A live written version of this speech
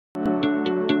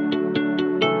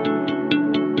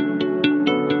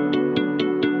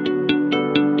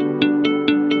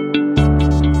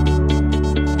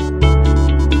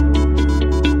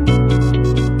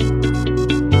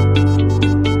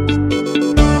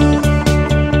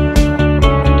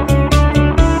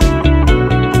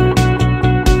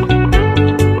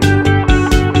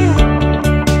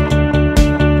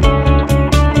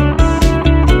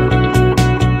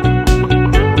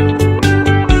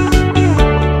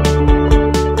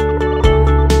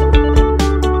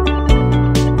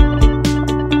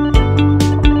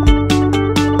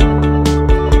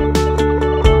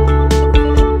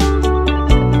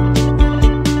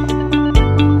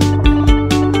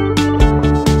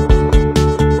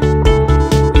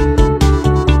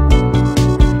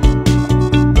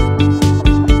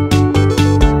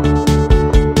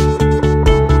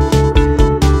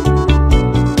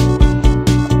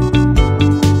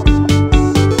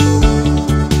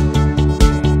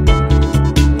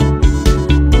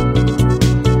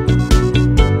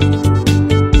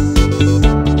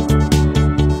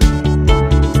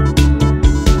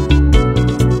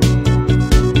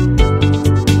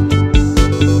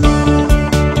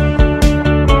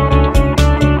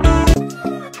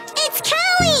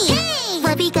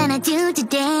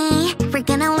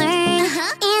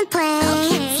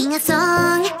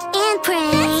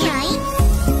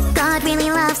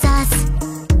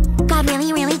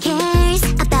really, really cares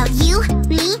about you,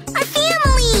 me, our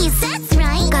families. That's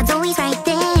right. God's always right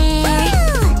there.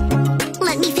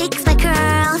 Let me fix my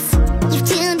curls. You've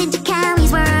tuned into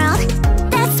Callie's world.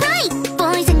 That's right,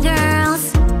 boys and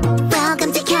girls.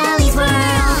 Welcome to Callie's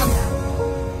world.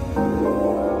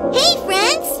 Hey,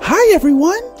 friends. Hi,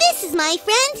 everyone. This is my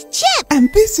friend Chip.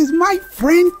 And this is my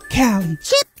friend Callie.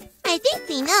 Chip, I think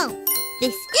we know.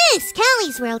 This is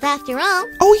Callie's world after all.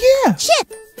 Oh, yeah.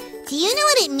 Chip, do you know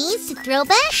what it means to throw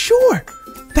back? Sure.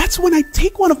 That's when I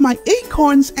take one of my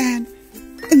acorns and,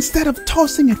 instead of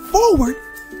tossing it forward,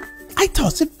 I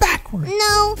toss it backward.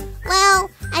 No, well,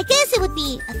 I guess it would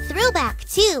be a throwback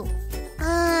too.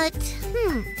 But,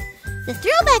 the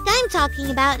throwback I'm talking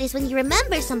about is when you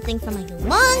remember something from a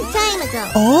long time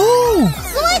ago. Oh.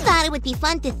 So I thought it would be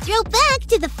fun to throw back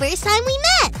to the first time we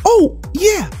met. Oh,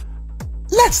 yeah.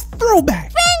 Let's throw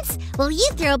back. Friends, will you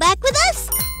throw back with us?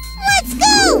 Let's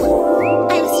go!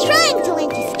 I was trying to learn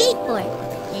to skateboard.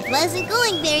 It wasn't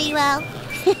going very well.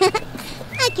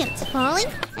 I kept falling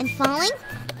and falling,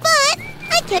 but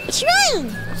I kept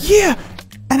trying. Yeah,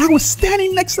 and I was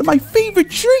standing next to my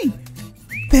favorite tree.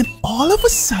 Then all of a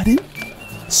sudden,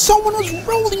 someone was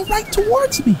rolling right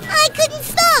towards me. I couldn't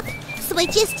stop, so I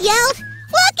just yelled,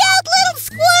 "Look out, little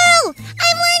squirrel!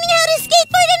 I'm learning how to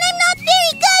skateboard and I'm not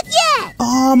very good yet!"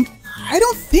 I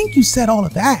don't think you said all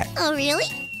of that. Oh, really?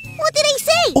 What did I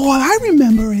say? All I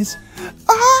remember is,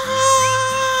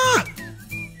 ah!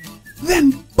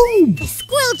 Then boom! The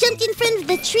squirrel jumped in front of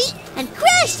the tree and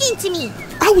crashed into me.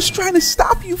 I was trying to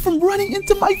stop you from running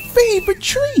into my favorite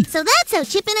tree. So that's how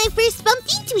Chip and I first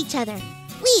bumped into each other.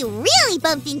 We really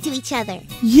bumped into each other.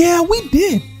 Yeah, we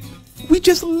did. We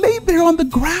just laid there on the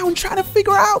ground trying to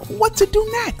figure out what to do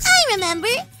next. I remember.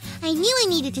 I knew I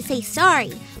needed to say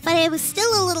sorry, but I was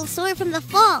still a little sore from the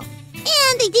fall.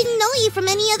 And I didn't know you from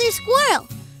any other squirrel.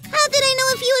 How did I know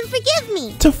if you would forgive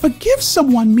me? To forgive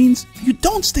someone means you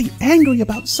don't stay angry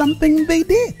about something they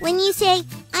did. When you say,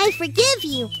 "I forgive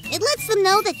you," it lets them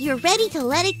know that you're ready to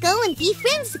let it go and be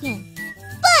friends again.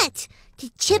 But,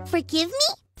 did Chip forgive me?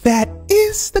 That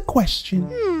is the question.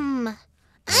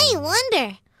 I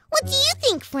wonder. What do you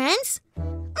think, friends?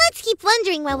 Let's keep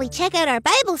wondering while we check out our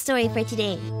Bible story for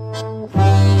today.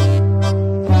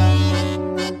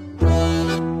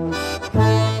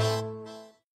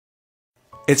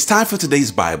 It's time for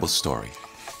today's Bible story.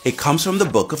 It comes from the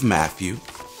book of Matthew,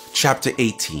 chapter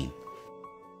 18.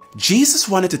 Jesus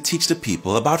wanted to teach the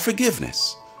people about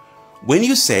forgiveness. When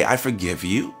you say, "I forgive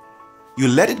you," you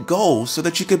let it go so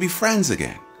that you could be friends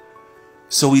again.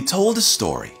 So he told a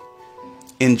story.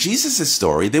 In Jesus'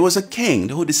 story, there was a king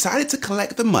who decided to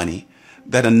collect the money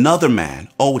that another man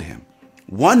owed him.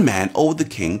 One man owed the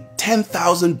king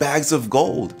 10,000 bags of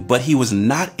gold, but he was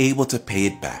not able to pay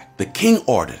it back. The king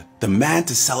ordered the man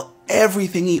to sell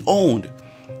everything he owned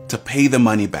to pay the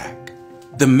money back.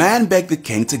 The man begged the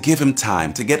king to give him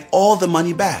time to get all the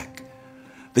money back.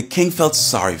 The king felt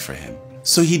sorry for him,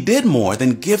 so he did more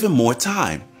than give him more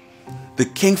time. The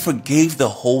king forgave the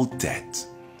whole debt.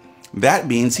 That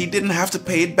means he didn't have to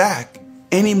pay it back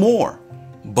anymore.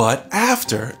 But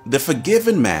after, the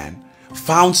forgiven man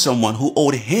found someone who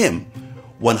owed him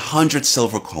 100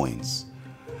 silver coins.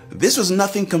 This was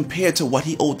nothing compared to what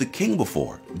he owed the king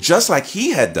before. Just like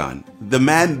he had done, the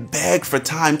man begged for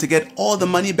time to get all the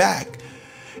money back.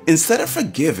 Instead of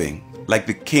forgiving, like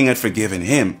the king had forgiven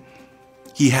him,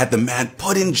 he had the man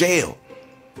put in jail.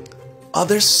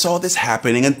 Others saw this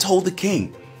happening and told the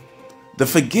king. The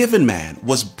forgiven man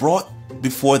was brought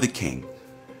before the king,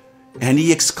 and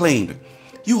he exclaimed,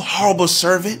 "You horrible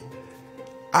servant!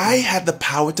 I had the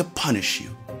power to punish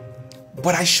you,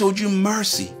 but I showed you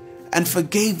mercy and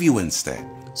forgave you instead.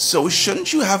 So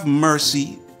shouldn't you have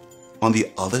mercy on the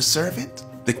other servant?"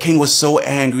 The king was so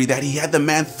angry that he had the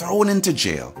man thrown into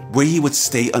jail, where he would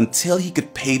stay until he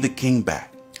could pay the king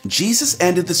back. Jesus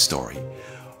ended the story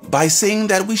by saying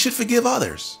that we should forgive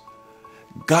others.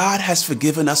 God has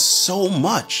forgiven us so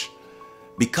much.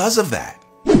 Because of that,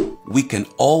 we can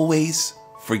always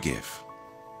forgive.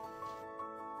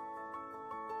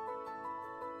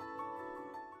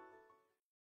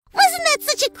 Wasn't that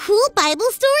such a cool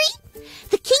Bible story?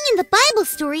 The king in the Bible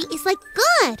story is like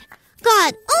God.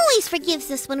 God always forgives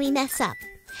us when we mess up.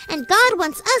 And God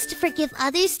wants us to forgive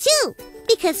others too,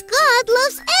 because God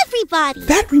loves everybody.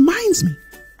 That reminds me.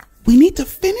 We need to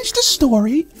finish the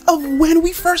story of when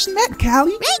we first met,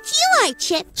 Callie. Right you are,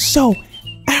 Chip. So,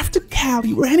 after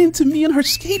Callie ran into me on her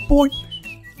skateboard,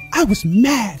 I was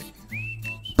mad.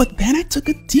 But then I took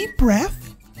a deep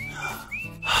breath.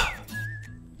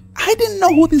 I didn't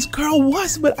know who this girl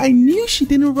was, but I knew she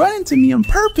didn't run into me on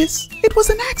purpose. It was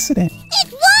an accident.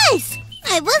 It was!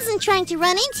 I wasn't trying to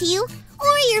run into you.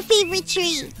 or your favorite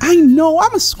tree. I know,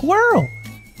 I'm a squirrel.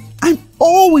 I'm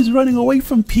always running away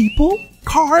from people,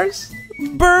 cars,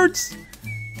 birds,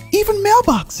 even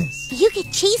mailboxes. You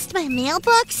get chased by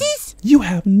mailboxes? You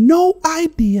have no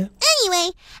idea.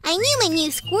 Anyway, I knew my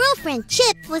new squirrel friend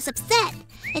Chip was upset.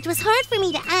 It was hard for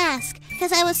me to ask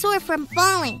because I was sore from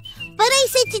falling. But I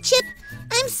said to Chip,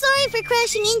 I'm sorry for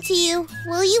crashing into you.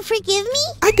 Will you forgive me?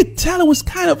 I could tell it was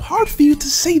kind of hard for you to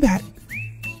say that.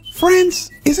 Friends,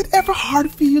 is it ever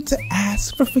hard for you to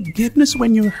ask for forgiveness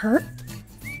when you're hurt,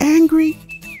 angry,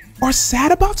 or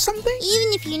sad about something?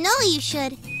 Even if you know you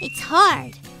should, it's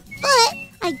hard. But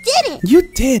I did it. You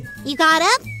did. You got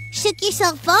up, shook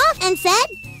yourself off, and said,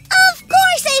 Of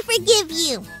course I forgive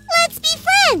you. Let's be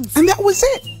friends. And that was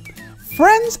it.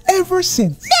 Friends ever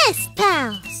since. Best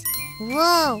pals.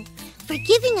 Whoa.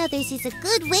 Forgiving others is a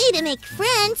good way to make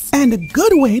friends. And a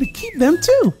good way to keep them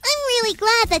too. I'm really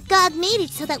glad that God made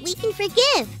it so that we can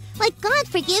forgive, like God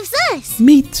forgives us.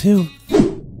 Me too.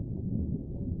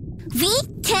 We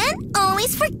can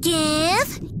always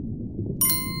forgive.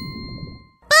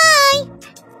 Bye!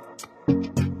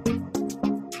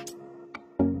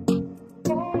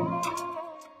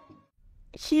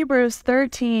 Hebrews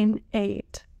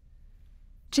 13:8.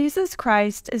 Jesus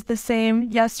Christ is the same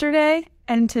yesterday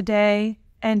and today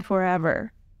and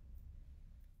forever.